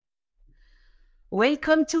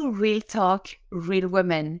Welcome to Real Talk, Real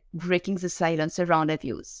Women, Breaking the Silence Around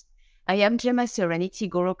Abuse. I am Gemma Serenity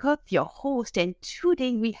Gorokop, your host, and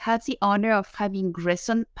today we have the honor of having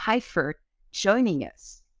Gresson Peiffer joining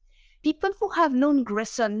us. People who have known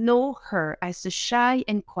Gresson know her as the shy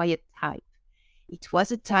and quiet type. It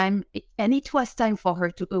was time for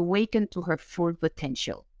her to awaken to her full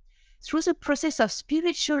potential. Through the process of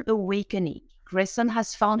spiritual awakening, Gresson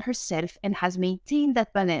has found herself and has maintained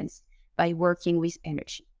that balance by working with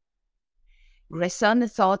energy. Gresson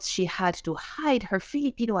thought she had to hide her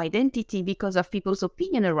Filipino identity because of people's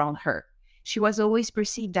opinion around her. She was always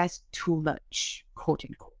perceived as too much, quote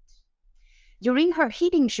unquote. During her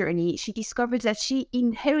healing journey, she discovered that she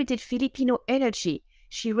inherited Filipino energy.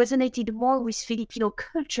 She resonated more with Filipino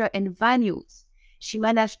culture and values. She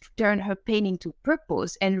managed to turn her pain into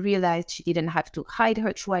purpose and realized she didn't have to hide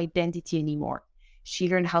her true identity anymore. She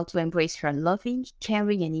learned how to embrace her loving,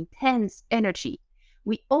 caring, and intense energy.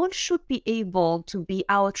 We all should be able to be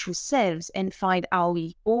our true selves and find our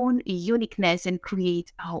own uniqueness and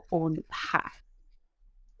create our own path.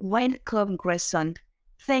 Welcome, Gresson.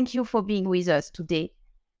 Thank you for being with us today.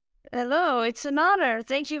 Hello, it's an honor.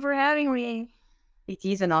 Thank you for having me. It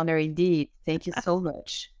is an honor indeed. Thank you so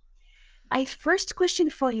much. My first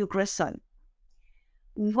question for you, Gresson.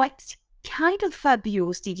 What kind of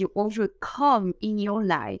abuse did you overcome in your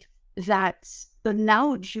life that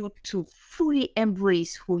allowed you to fully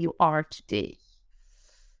embrace who you are today?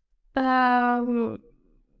 I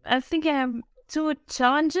think I have two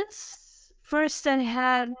challenges. First, I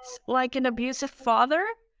had an abusive father.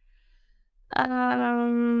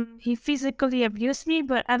 He physically abused me,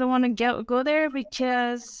 but I don't want to go there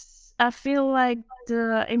because I feel like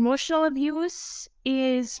the emotional abuse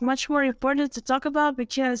is much more important to talk about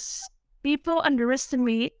because people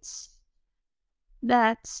underestimate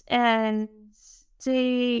that and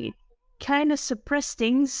they kind of suppress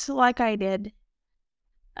things like I did.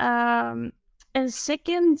 And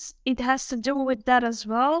second, it has to do with that as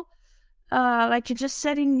well. Like you just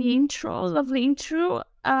said in the intro, lovely intro,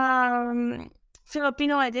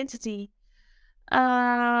 Filipino identity.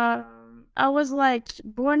 I was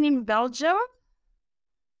born in Belgium.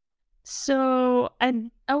 So I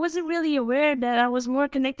wasn't really aware that I was more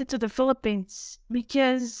connected to the Philippines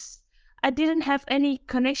because I didn't have any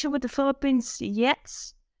connection with the Philippines yet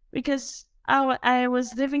because I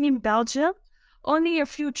was living in Belgium, only a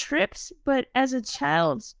few trips, but as a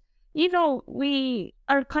child,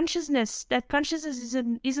 our consciousness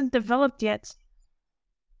isn't developed yet.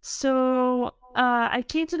 So I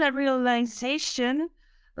came to that realization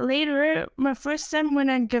later, my first time when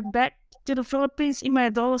I got back to the Philippines in my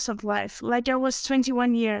adolescent life, like I was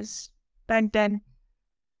 21 years back then.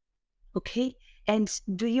 Okay, and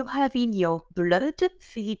do you have in your blood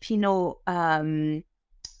Filipino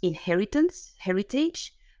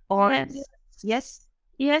heritage? Or yes?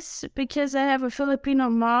 Yes, because I have a Filipino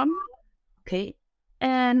mom. Okay.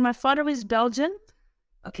 And my father is Belgian.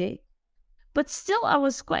 Okay. But still, I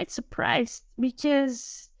was quite surprised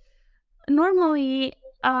because normally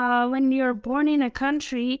when you're born in a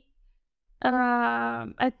country,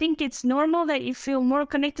 I think it's normal that you feel more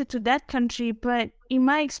connected to that country. But in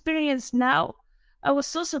my experience now, I was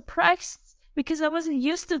so surprised because I wasn't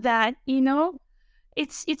used to that,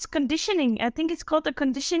 It's conditioning. I think it's called the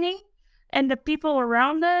conditioning. And the people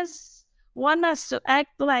around us want us to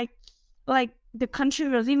act like the country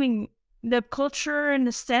we're living, the culture and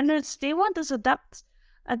the standards. They want us adapt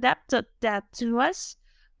that to us.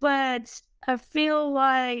 But I feel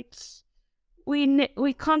like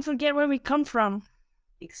we can't forget where we come from.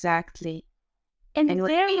 Exactly. And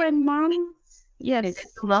there my mom... Yes.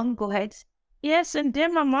 Go ahead. Yes, and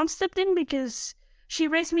then my mom stepped in because she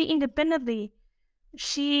raised me independently.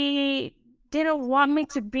 She didn't want me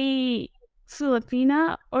to be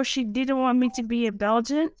Filipina or she didn't want me to be a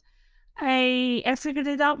Belgian. I figured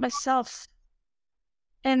it out myself.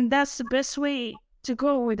 And that's the best way to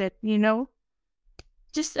go with it,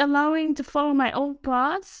 Just allowing to follow my own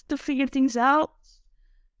path, to figure things out.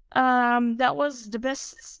 That was the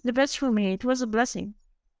best for me. It was a blessing.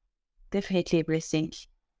 Definitely a blessing.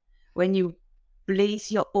 When you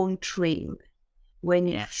blaze your own trail, when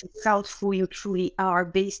you figure out who you truly are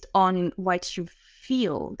based on what you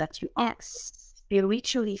feel that you are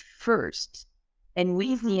spiritually first, and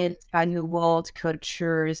with the entire world,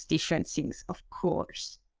 cultures, different things, of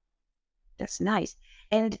course. That's nice.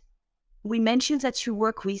 And we mentioned that you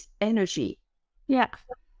work with energy. Yeah.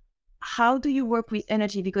 How do you work with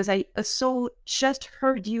energy? Because I just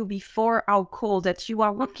heard you before our call that you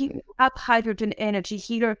are working up hydrogen energy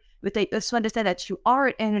healer, but I also understand that you are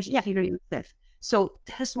an energy healer yourself. So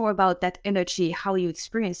tell us more about that energy, how you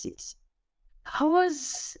experience it. I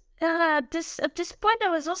was at this point I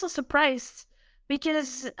was also surprised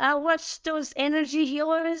because I watched those energy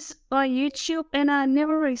healers on YouTube and I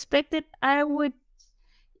never expected I would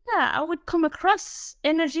come across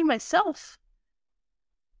energy myself.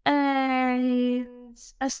 And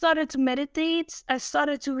I started to meditate. I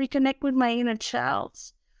started to reconnect with my inner child.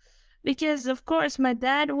 Because, of course, my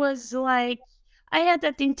dad was like, I had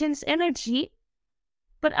that intense energy,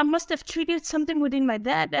 but I must have triggered something within my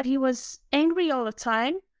dad that he was angry all the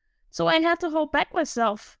time. So I had to hold back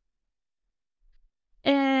myself.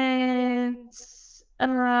 And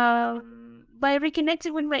by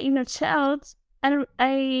reconnecting with my inner child,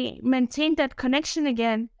 I maintained that connection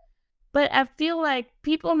again. But I feel like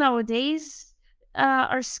people nowadays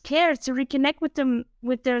are scared to reconnect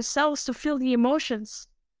with themselves to feel the emotions.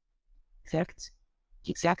 Exact.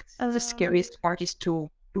 The scariest part is to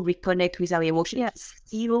reconnect with our emotions. Yes. To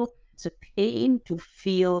feel the pain, to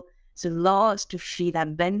feel the loss, to feel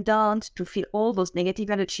abandoned, to feel all those negative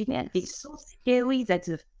energy. Yes. It's so scary that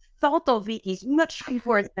the thought of it is much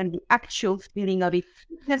worse than the actual feeling of it.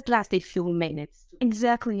 Just last a few minutes.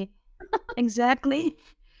 Exactly. Exactly.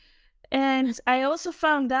 And I also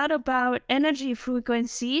found out about energy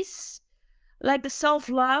frequencies, like the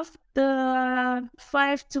self-love, the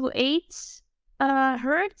 5 to 8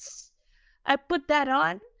 hertz. I put that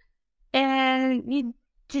on, and you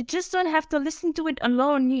just don't have to listen to it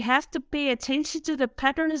alone. You have to pay attention to the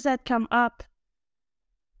patterns that come up.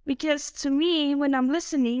 Because to me, when I'm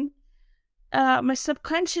listening, my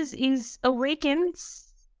subconscious is awakened,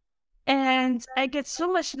 and I get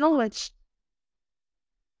so much knowledge.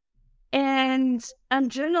 And I'm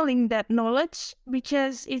journaling that knowledge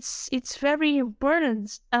because it's very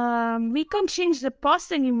important. We can't change the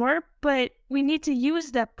past anymore, but we need to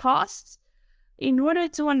use that past in order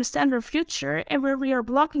to understand our future and where we are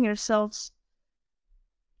blocking ourselves.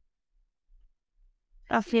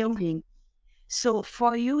 I feel. So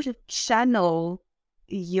for you to channel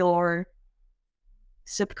your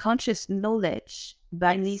subconscious knowledge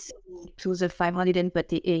by listening to the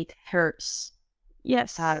 538 hertz.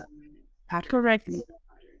 Yes. Correct.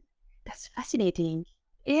 That's fascinating.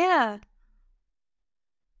 Yeah.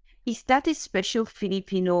 Is that a special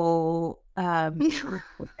Filipino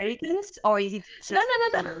inheritance, or is it just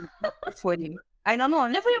No. for you? I don't know.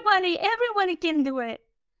 Everybody can do it.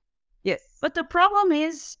 Yes. But the problem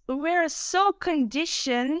is we're so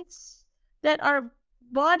conditioned that our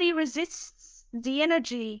body resists the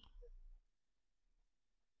energy.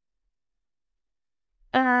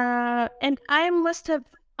 And I must have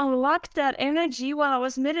unlocked that energy while I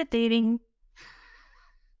was meditating.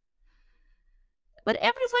 But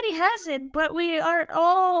everybody has it, but we are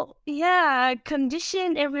all,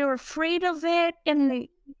 conditioned and we're afraid of it. And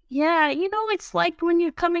it's like when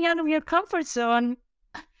you're coming out of your comfort zone.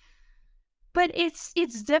 But it's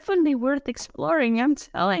definitely worth exploring, I'm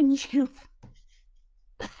telling you.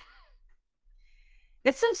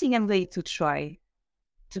 That's something I'm ready to try,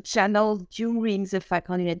 to channel during the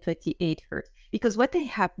 538 hertz. Because what they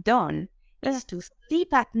have done is to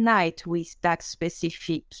sleep at night with that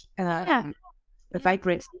specific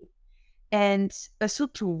vibration, and also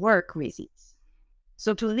to work with it.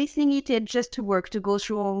 So to listen it and just to work, to go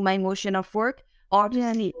through all my motion of work, or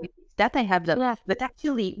to sleep. That I have done. But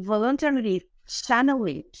actually voluntarily channel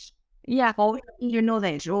it. Yeah. All your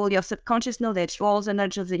knowledge, all your subconscious knowledge, all the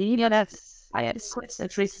knowledge of the universe. I had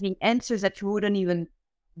receiving answers that you wouldn't even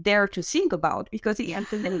dare to think about because it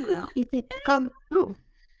come through.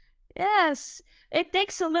 Yes, it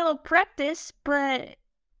takes a little practice, but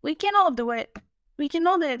we can all do it. We can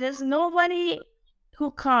all do it. There's nobody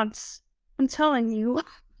who can't. I'm telling you.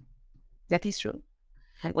 That is true.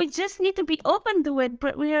 We just need to be open to it,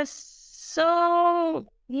 but we are so,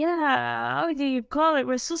 how do you call it?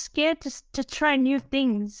 We're so scared to try new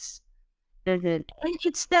things.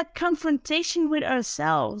 It's that confrontation with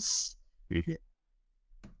ourselves.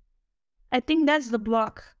 I think that's the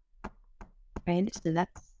block. I understand that.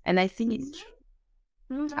 And I think it's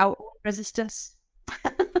our resistance.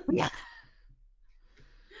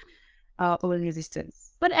 Our own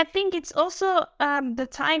resistance. But I think it's also the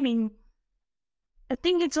timing. I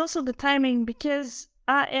think it's also the timing because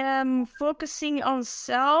I am focusing on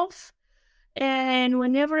self, and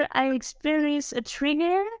whenever I experience a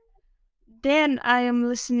trigger, then I am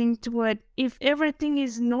listening to it. If everything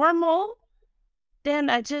is normal, then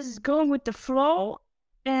I just go with the flow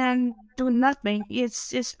and do nothing.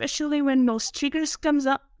 It's especially when those triggers come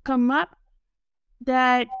up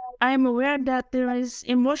that I'm aware that there is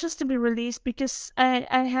emotions to be released because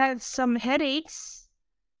I had some headaches,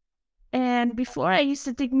 and before I used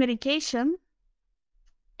to take medication,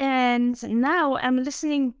 And now I'm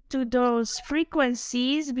listening to those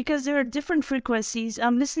frequencies because there are different frequencies.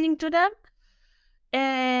 I'm listening to them.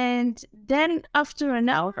 And then after an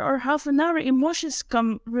hour or half an hour, emotions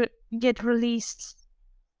get released.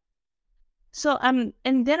 So and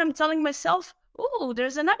then I'm telling myself, oh,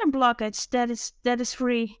 there's another blockage that is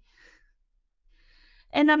free.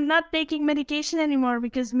 And I'm not taking medication anymore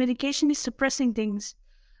because medication is suppressing things.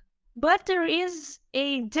 But there is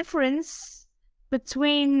a difference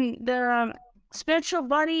between the spiritual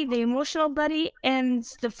body, the emotional body, and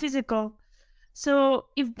the physical. So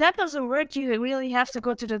if that doesn't work, you really have to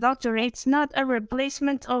go to the doctor. It's not a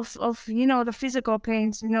replacement of the physical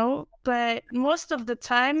pains, But most of the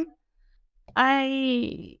time,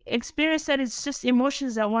 I experience that it's just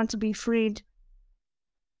emotions that want to be freed.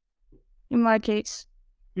 In my case.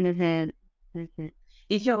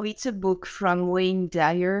 It's a book from Wayne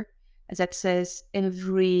Dyer that says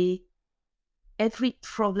every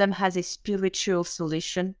problem has a spiritual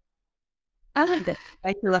solution. I like that.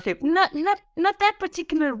 I love it. Not that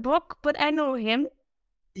particular book, but I know him.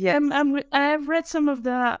 Yeah, I've read some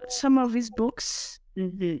of his books.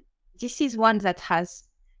 This is one that has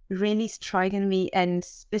really striken me, and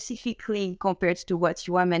specifically compared to what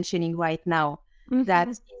you are mentioning right now, that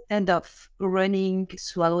instead of running,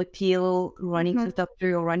 swallow a pill, running to the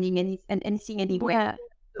doctor, or running anything anywhere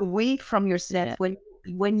away from yourself,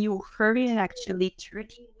 when you hurry and actually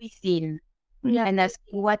turning within. And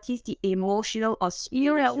asking what is the emotional or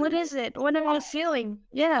spiritual. What is it? What am I feeling?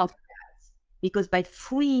 Yeah. Because by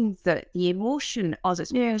freeing the emotion or the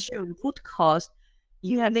spiritual root cause,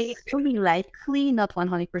 you may very likely, not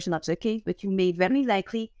 100% of the case, but you may very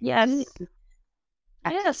likely the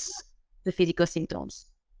physical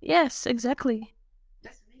symptoms. Yes, exactly.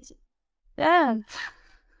 That's amazing. Yeah.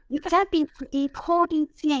 You have been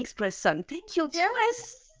important things, Gresson. Thank you for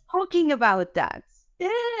talking about that.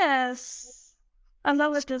 Yes. I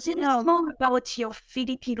love it as well. More about your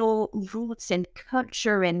Filipino roots and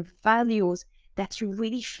culture and values that you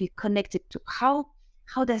really feel connected to. How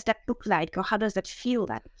does that look like, or how does that feel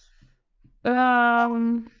like?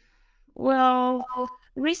 Well,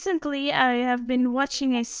 recently I have been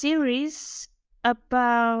watching a series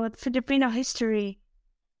about Filipino history.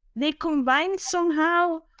 They combine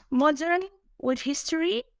somehow modern with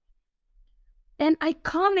history. And I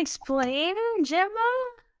can't explain, Gemma.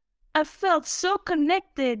 I felt so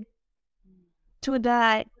connected to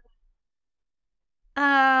that.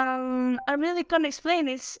 I really can't explain.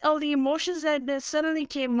 It's all the emotions that suddenly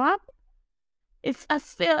came up. I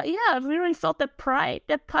really felt the pride,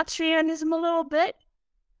 the patriotism a little bit.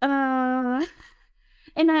 And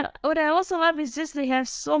what I also love is just they have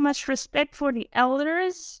so much respect for the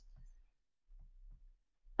elders.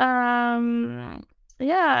 I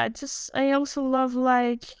also love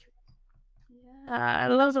I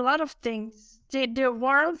love a lot of things. Their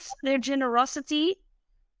warmth, their generosity.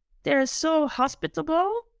 They're so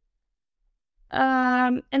hospitable.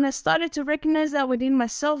 And I started to recognize that within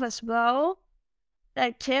myself as well.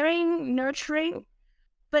 That caring, nurturing.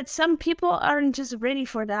 But some people aren't just ready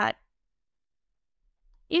for that.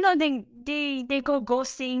 They go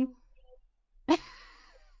ghosting.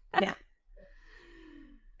 Yeah.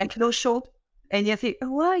 And no show. And you think,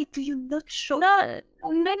 why do you not show? No,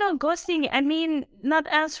 not ghosting. I mean, not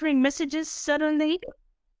answering messages suddenly.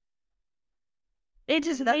 They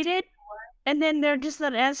just waited, and then they're just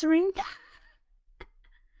not answering.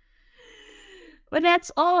 But that's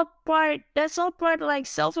all part like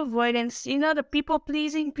self-avoidance. The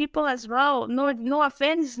people-pleasing people as well. No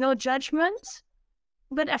offense, no judgment.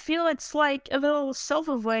 But I feel it's like a little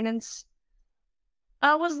self-avoidance.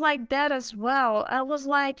 I was like that as well. I was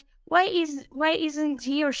like, why isn't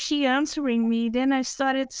he or she answering me? Then I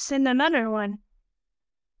started to send another one.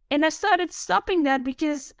 And I started stopping that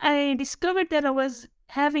because I discovered that I was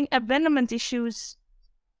having abandonment issues.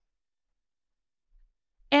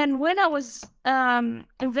 And when I was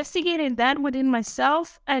investigating that within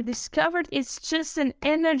myself, I discovered it's just an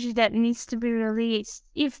energy that needs to be released.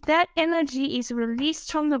 If that energy is released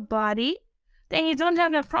from the body, then you don't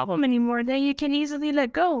have that problem anymore. Then you can easily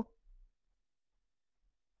let go.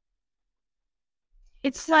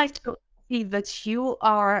 It's like that you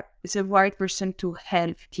are the right person to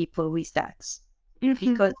help people with that.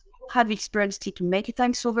 Because you have experienced it many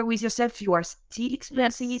times over with yourself. You are still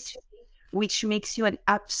experiencing it, which makes you an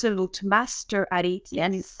absolute master at it,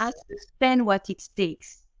 and you understand what it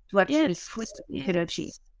takes to actually free the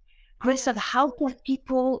energy. Gresson, how can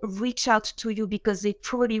people reach out to you because they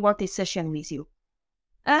probably want a session with you?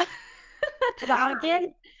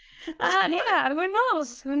 Again?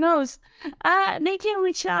 Who knows? They can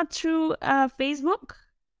reach out through Facebook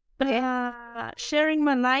Sharing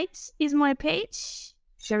My Light is my page.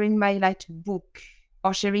 Sharing My Light book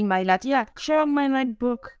or Sharing My Light. Yeah, Sharing My Light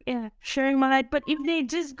book. Yeah, Sharing My Light. But if they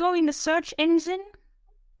just go in the search engine,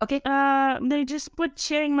 okay, they just put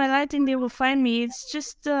Sharing My Light and they will find me. It's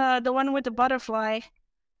just the one with the butterfly.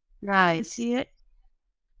 right. You see it?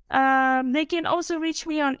 They can also reach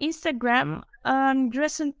me on Instagram,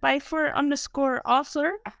 Gresson Peiffer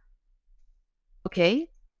 _author. Okay.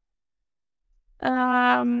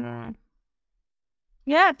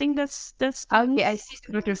 Yeah, I think that's okay. I see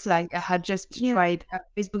the butterfly. I had just tried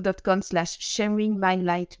facebook.com/sharing my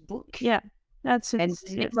light book. Yeah, that's it. And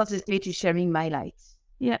it was the page is Sharing My Light.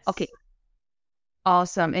 Yes. Okay.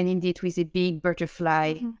 Awesome. And indeed with a big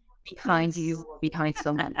butterfly behind you or behind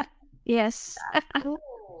someone. Yes.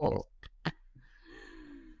 Cool.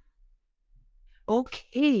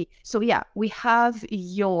 Okay. So yeah, we have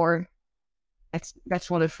your that's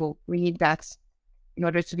wonderful. We need that in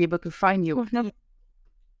order to be able to find you.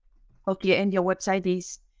 Okay, and your website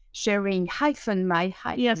is sharing-my.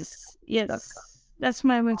 Yes. That's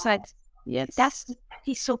my website. Yes. That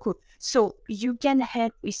is so cool. So you can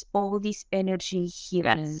help with all this energy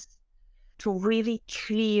here to really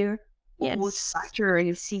clear all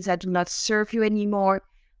factors, things that do not serve you anymore.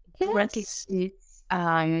 Inner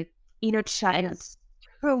child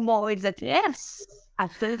turmoil that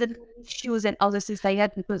the issues and other things like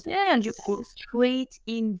that, because you go straight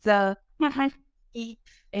in the deep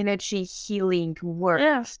energy healing work,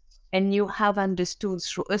 and you have understood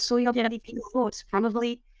through so your thoughts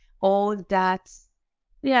probably all that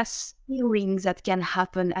healings that can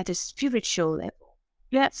happen at a spiritual level.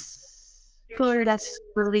 For that's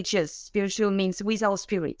religious. Spiritual means without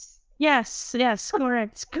spirits. Yes,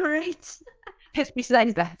 correct.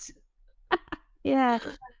 Besides that. Yeah.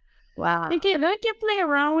 Wow. I can play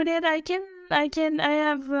around with it. I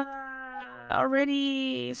have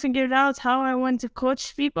already figured out how I want to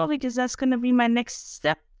coach people, because that's going to be my next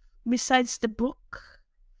step besides the book.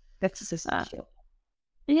 That's essential.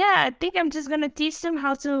 Yeah, I think I'm just going to teach them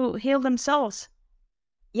how to heal themselves.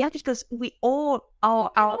 Yeah, because we all are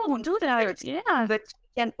our own do that. Yeah. But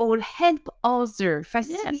we can all help others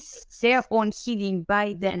facilitate their own healing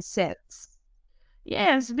by themselves.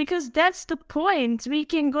 Yes, because that's the point. We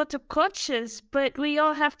can go to coaches, but we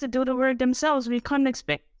all have to do the work themselves. We can't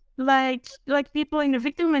expect, like people in the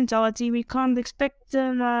victim mentality, we can't expect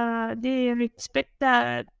they expect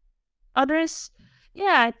that others.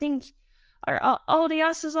 Yeah, I think all the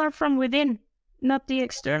answers are from within, not the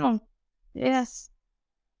external. Yes.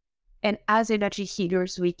 And as energy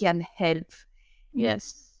healers, we can help.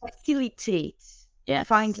 Facilitate.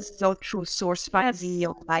 Find the true source, finding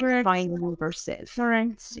your life, finding yourself.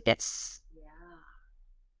 Correct. Yes.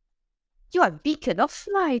 You are a beacon of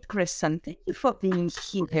light, Gresson. Thank you for being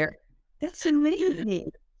here. That's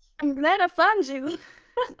amazing. I'm glad I found you.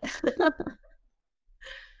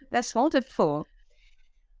 That's wonderful.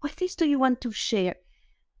 What else do you want to share?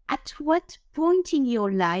 At what point in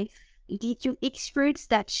your life did you experience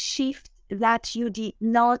that shift that you did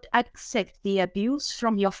not accept the abuse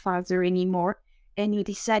from your father anymore, and you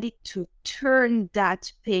decided to turn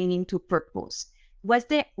that pain into purpose? Was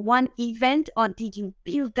there one event, or did you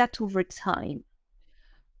build that over time?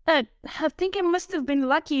 I think I must have been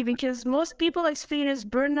lucky, because most people experience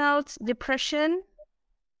burnout, depression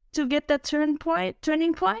to get that turning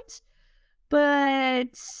point.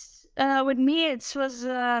 But with me, it was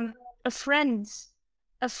a friend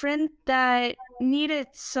that needed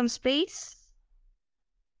some space.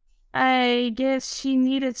 I guess she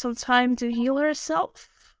needed some time to heal herself,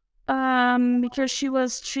 because she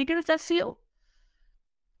was triggered, I feel.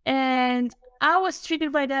 And I was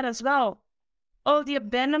triggered by that as well. All the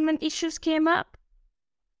abandonment issues came up.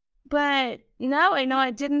 But now I know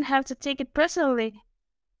I didn't have to take it personally.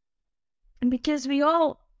 And because we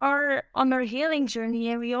all are on our healing journey,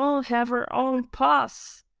 and we all have our own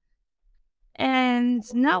paths. And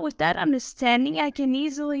now with that understanding, I can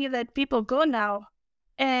easily let people go now.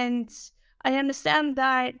 And I understand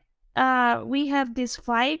that we have this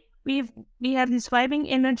vibe, we have this vibing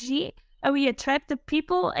energy, and we attract the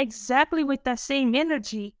people exactly with that same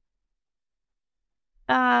energy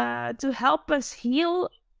to help us heal.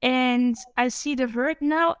 And I see the hurt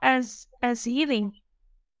now as healing.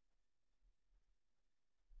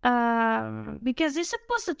 Because it's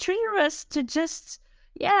supposed to trigger us to just,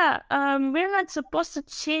 we're not supposed to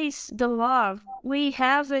chase the love. We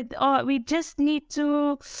have it, we just need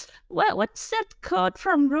to, what's that quote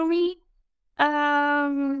from Rumi?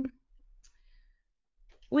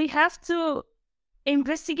 We have to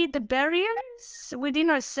investigate the barriers within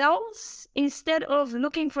ourselves instead of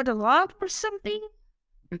looking for the love or something.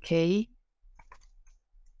 Okay.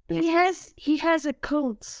 He has a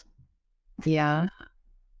cult. Yeah.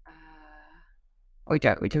 Oh,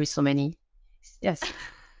 there is so many. Yes.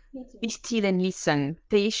 Be still and listen.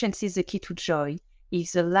 Patience is the key to joy.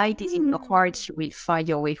 If the light is in your heart, you will find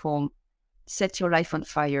your way home. Set your life on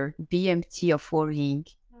fire. Be empty of worrying.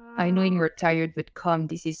 I know you're tired, but come,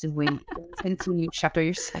 this is the way. Continue chapter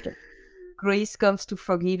yourself. Grace comes to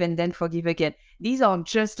forgive and then forgive again. These are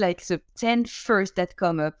just like the 10 first that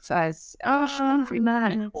come up as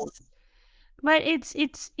man. But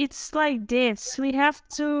it's like this. We have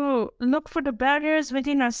to look for the barriers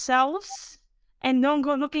within ourselves and don't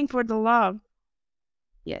go looking for the love.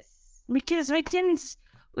 Yes. Because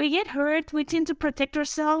we get hurt, we tend to protect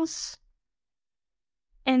ourselves.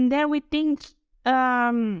 And then we think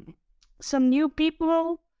some new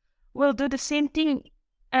people will do the same thing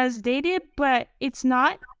as they did, but it's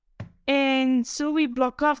not. And so we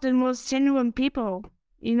block off the most genuine people,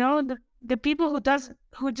 the people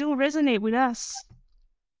who do resonate with us.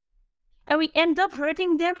 And we end up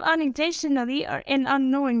hurting them unintentionally and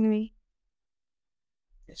unknowingly.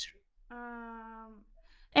 That's true.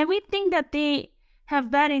 And we think that they have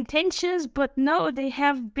bad intentions, but no, they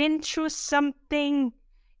have been through something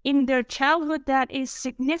in their childhood that has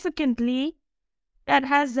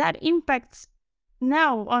that impact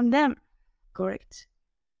now on them. Correct.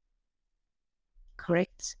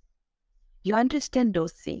 You understand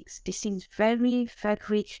those things. This seems very,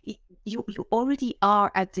 very. You already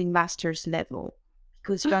are at the master's level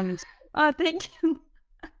because you're. Oh, thank you.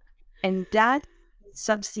 And that is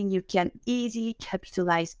something you can easily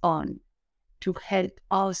capitalize on to help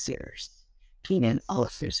others, keep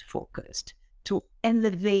others focused, to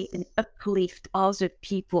elevate and uplift other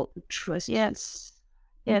people who trust. Yes.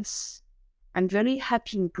 I'm very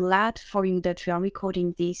happy and glad for you that we are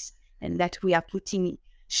recording this and that we are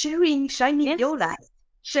sharing your light,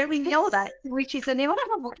 which is an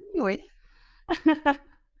inevitable anyway.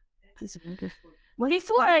 It's wonderful.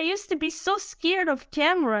 Before, I used to be so scared of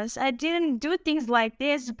cameras. I didn't do things like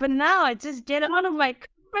this, but now I just get out of my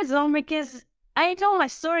comfort zone because I know my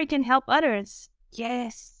story can help others.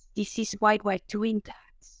 Yes, this is why we're doing that.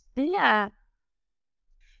 Yeah.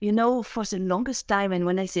 For the longest time, and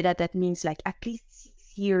when I say that, that means like at least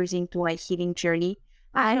 6 years into my healing journey,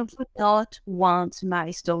 I would not want my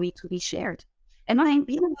story to be shared. And my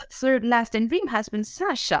third last and dream husband,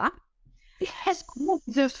 Sasha,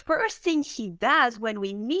 the first thing he does when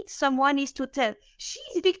we meet someone is to tell,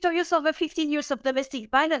 she's victorious over 15 years of domestic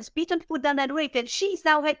violence, beaten, put down and raped, and she's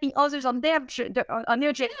now helping others on their journey.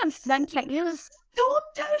 Yes. Don't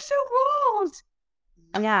tell the world.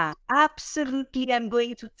 Yeah, absolutely. I'm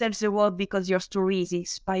going to tell the world because your story is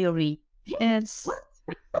inspiring. Yes.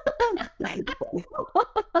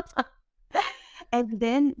 And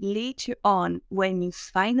then later on, when you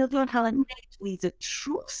finally connect with the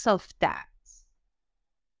truth of that,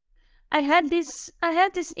 I had this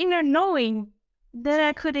inner knowing that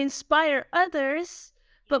I could inspire others,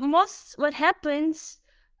 but what happens,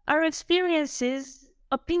 our experiences,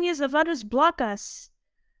 opinions of others block us.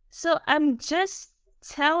 So I'm just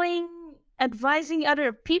advising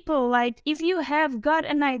other people, like, if you have got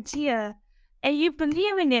an idea and you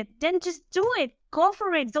believe in it, then just do it. Go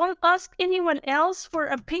for it. Don't ask anyone else for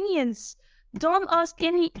opinions. Don't ask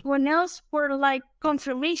anyone else for,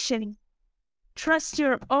 confirmation. Trust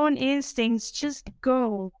your own instincts. Just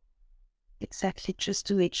go. Exactly. Just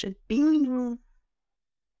do it. Just be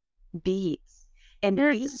it. And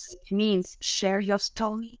be it means share your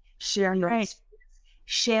story, share your experience,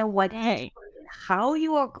 share how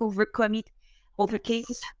you are overcome it,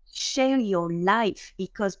 share your life,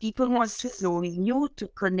 because people want to know you, to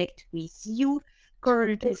connect with you,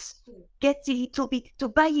 get a little bit, to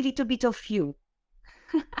buy a little bit of you.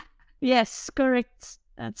 Yes, correct.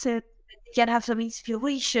 That's it. You can have some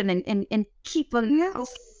inspiration and keep on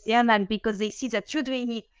man, because they see that you're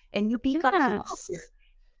doing it and you become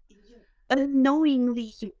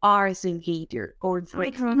unknowingly you are the leader or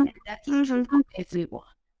the that is true for everyone.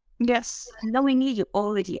 Yes. Knowingly, you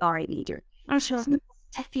already are a leader. Sure. So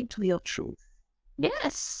step into your truth.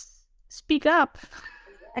 Yes. Speak up.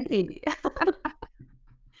 By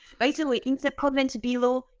the way, in the comments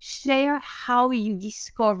below, share how you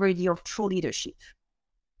discovered your true leadership.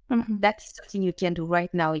 That is something you can do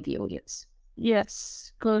right now in the audience.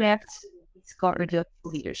 Yes, correct. Discover your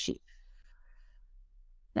true leadership.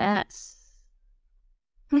 That is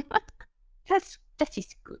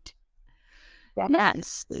good.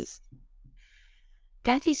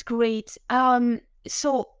 That is great.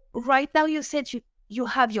 So right now you said you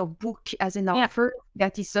have your book as an offer.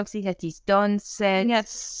 That is something that is done, said,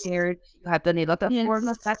 shared. You have done a lot of work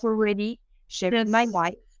on that already. Shared with my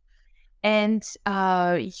wife. and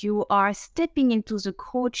you are stepping into the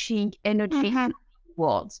coaching energy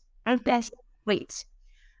world. And that's great.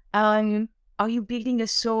 Are you building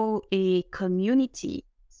a community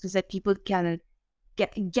so that people can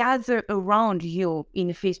gather around you in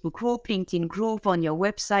a Facebook group, LinkedIn group, on your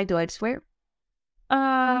website or elsewhere?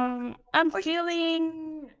 I'm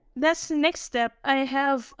feeling that's the next step. I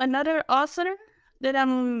have another author that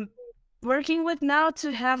I'm working with now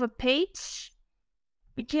to have a page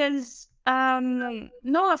because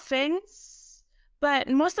no offense, but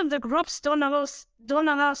most of the groups don't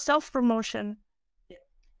allow self-promotion.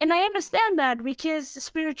 And I understand that because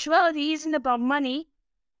spirituality isn't about money,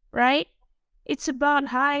 right? It's about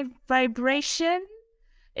high vibration.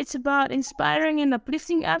 It's about inspiring and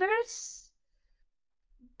uplifting others.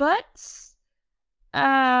 But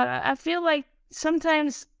I feel like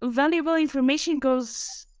sometimes valuable information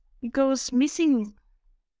goes missing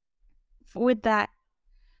with that.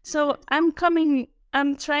 So I'm trying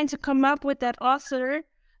to come up with that author,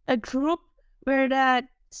 a group where that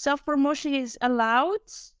self-promotion is allowed,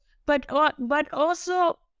 but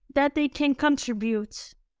also that they can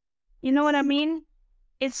contribute. You know what I mean?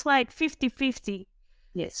 It's like 50-50.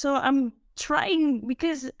 Yes. So I'm trying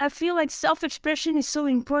because I feel like self-expression is so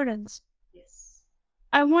important. Yes.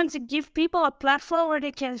 I want to give people a platform where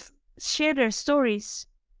they can share their stories.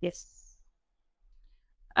 Yes.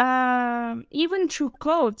 Even through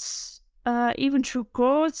quotes.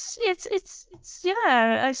 It's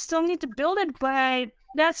yeah, I still need to build it, but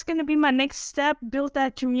that's gonna be my next step, build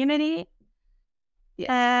that community. Yes.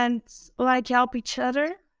 And like help each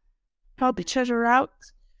other out.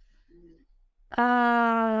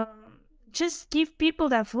 Just give people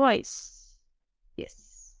that voice.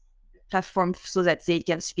 Yes. Platform so that they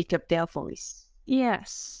can speak up their voice.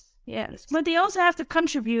 Yes. But they also have to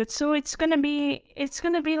contribute, so it's gonna be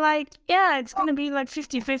like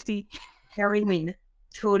 50-50. Very mean.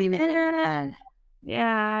 Totally mean.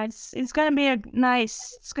 Yeah, it's gonna be a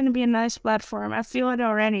nice platform. I feel it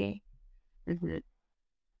already. Mm-hmm.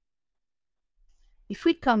 If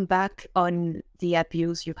we come back on the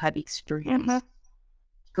abuse you have experienced,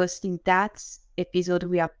 because in that episode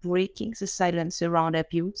we are breaking the silence around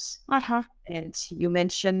abuse, and you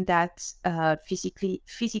mentioned that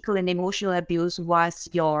physical and emotional abuse was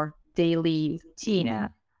your daily routine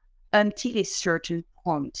until a certain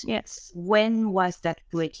point. Yes. When was that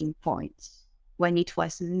breaking point? When it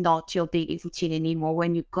was not your daily routine anymore?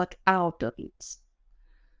 When you got out of it?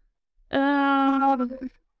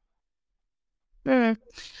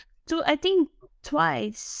 So I think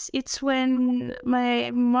twice. It's when my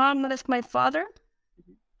mom left my father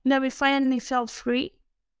that we finally felt free.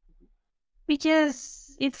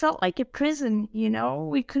 Because it felt like a prison, you know?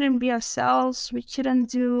 We couldn't be ourselves. We couldn't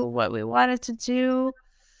do what we wanted to do.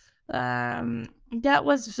 That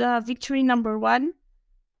was victory number one.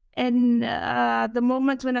 And the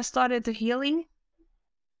moment when I started the healing,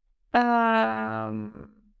 and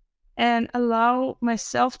allow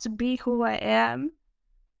myself to be who I am,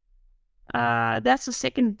 that's the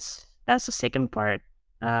second part.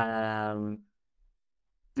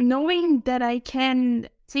 Knowing that I can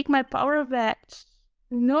take my power back,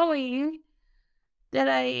 knowing that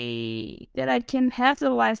I can have the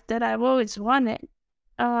life that I've always wanted,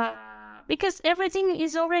 because everything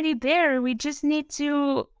is already there. We just need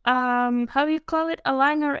to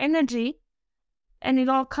align our energy, and it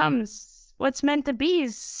all comes. What's meant to be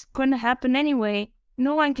is going to happen anyway.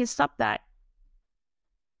 No one can stop that.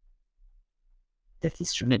 That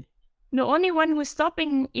is true. The only one who's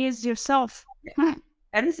stopping is yourself.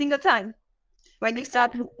 Every single time. When you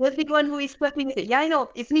start, who's the one who is stopping it? Yeah, I know,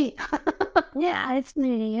 it's me. Yeah, it's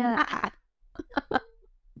me, yeah.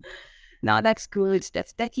 No, that's good.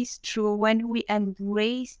 That is true. When we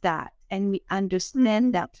embrace that and we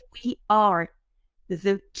understand that we are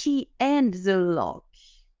the key and the lock,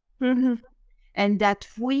 and that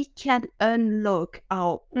we can unlock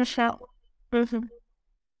our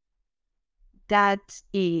that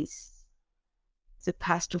is the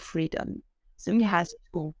path to freedom. So it has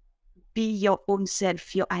to be your own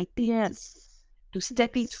self, your identity, to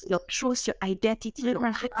step into your truth, your identity,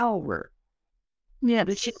 your power. Yeah,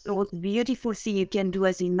 which is the most beautiful thing you can do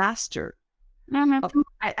as a master,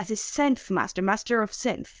 as a self-master, master of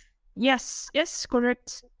self. Yes,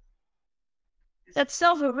 correct. That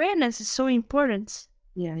self-awareness is so important.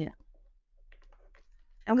 Yeah.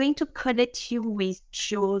 I'm going to connect you with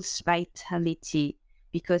Jules' Vitality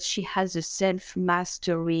because she has the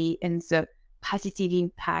self-mastery and the positive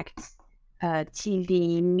impact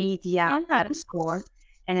TV, media score.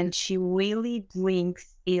 And she really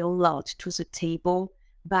brings a lot to the table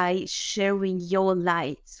by sharing your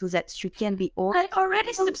light so that you can be all. I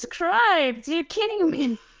already subscribed. You're kidding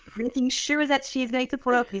me. Making sure that she's going to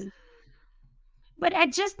follow me. But I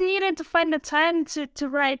just needed to find the time to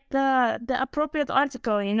write the appropriate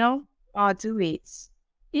article, you know? Oh, do it.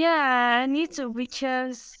 Yeah, I need to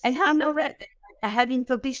because I have been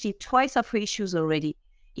published it twice of issues already.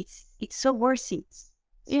 It's so worth it.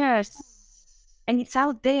 yes. And it's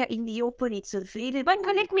out there in the open. It's available. But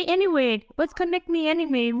connect me anyway. But connect me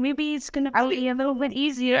anyway. Maybe it's gonna be a little bit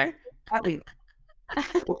easier. I will.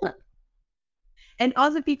 And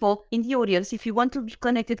other people in the audience, if you want to be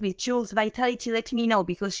connected with Jules Vitality, let me know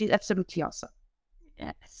because she's absolutely awesome.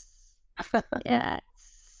 Yes.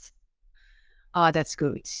 Yes. Oh, that's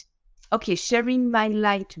good. Okay, sharing my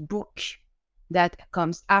light book that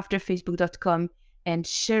comes after facebook.com and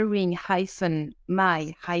sharing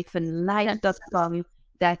my-light.com.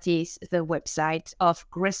 That is the website of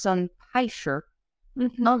Gresson Peiffer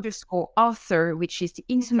 _ author, which is the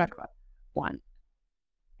Instagram one.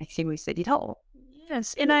 I think we said it all.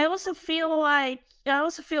 Yes, and I also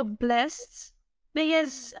feel blessed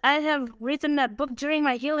because I have written that book during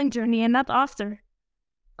my healing journey and not after.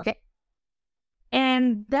 Okay.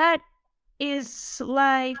 And that is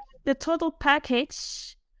like the total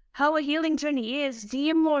package, how a healing journey is, the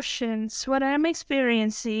emotions, what I'm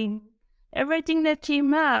experiencing, everything that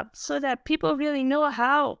came up, so that people really know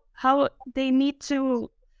how they need to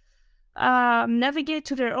navigate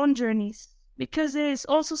to their own journeys. Because there is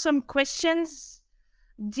also some questions,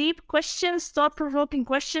 deep questions, thought-provoking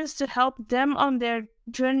questions to help them on their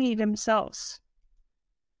journey themselves.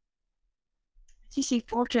 It's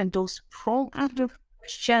important, those proactive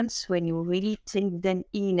questions, when you really take them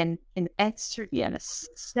in and answer them,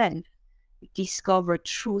 then you discover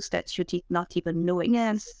truths that you did not even know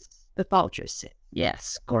about yourself.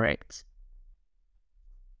 Yes, correct.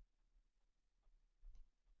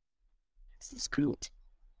 This is good.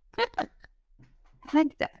 I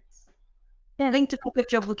like that. Yeah, link to pick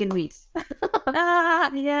up your book and read.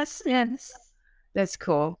 Yes, yes. That's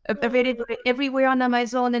cool. Available everywhere on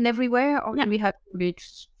Amazon and everywhere, or can we have to read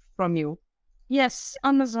from you? Yes,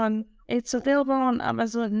 Amazon. It's available on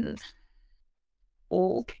Amazon.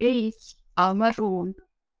 Okay, Amazon.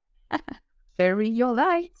 Sharing your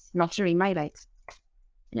light, not sharing my light.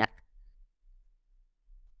 Yeah.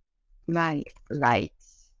 My light.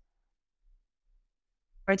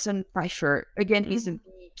 Gresson Peiffer, again, is a big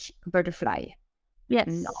butterfly. Yes.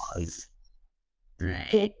 Nice.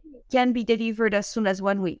 It can be delivered as soon as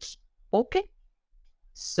 1 week. Okay.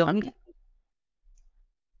 So, okay.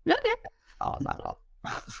 Oh, no.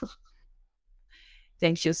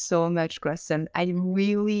 Thank you so much, Gresson. I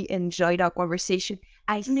really enjoyed our conversation.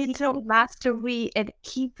 I need to mastery and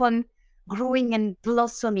keep on growing and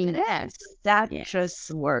blossoming. Yes, that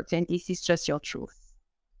just works. And this is just your truth.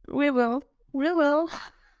 We will.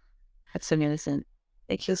 That's amazing.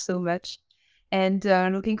 Thank you so much. And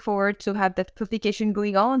looking forward to have that publication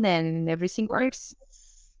going on and everything works.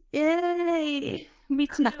 Yay! Me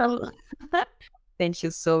too. Thank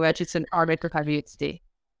you so much. It's an honor to have you today.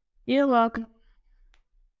 You're welcome.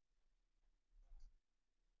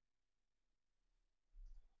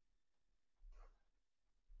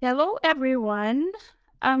 Hello, everyone.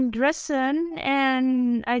 I'm Gresson,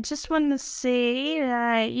 and I just want to say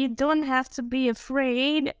that you don't have to be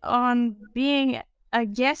afraid on being a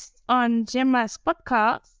guest on Gemma's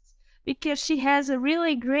podcast because she has a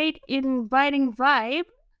really great, inviting vibe.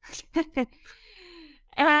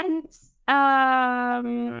 And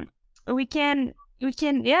we can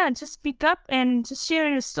just speak up and just share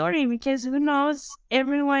your story, because who knows,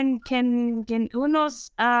 everyone can who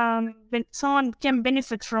knows, someone can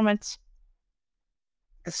benefit from it.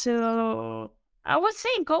 So I would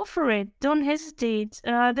say go for it. Don't hesitate.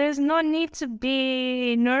 There's no need to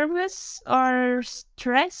be nervous or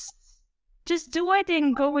stressed. Just do it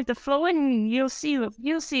and go with the flow, and you'll see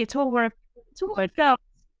it will work. It will work out.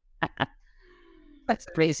 That's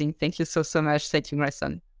amazing. Thank you so much. Thank you,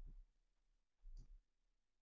 Gresson.